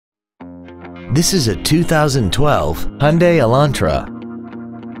This is a 2012 Hyundai Elantra.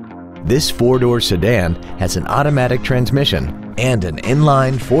 This four-door sedan has an automatic transmission and an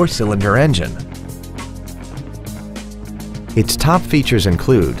inline four-cylinder engine. Its top features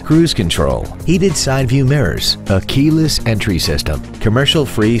include cruise control, heated side view mirrors, a keyless entry system,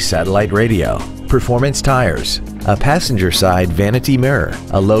 commercial-free satellite radio, performance tires, a passenger side vanity mirror,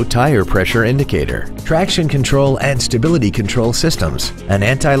 a low tire pressure indicator, traction control and stability control systems, an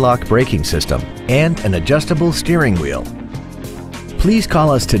anti-lock braking system, and an adjustable steering wheel. Please call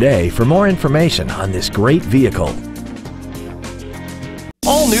us today for more information on this great vehicle.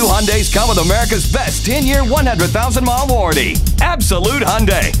 All new Hyundais come with America's best 10-year, 100,000-mile warranty. Absolute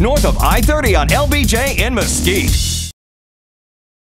Hyundai, north of I-30 on LBJ in Mesquite.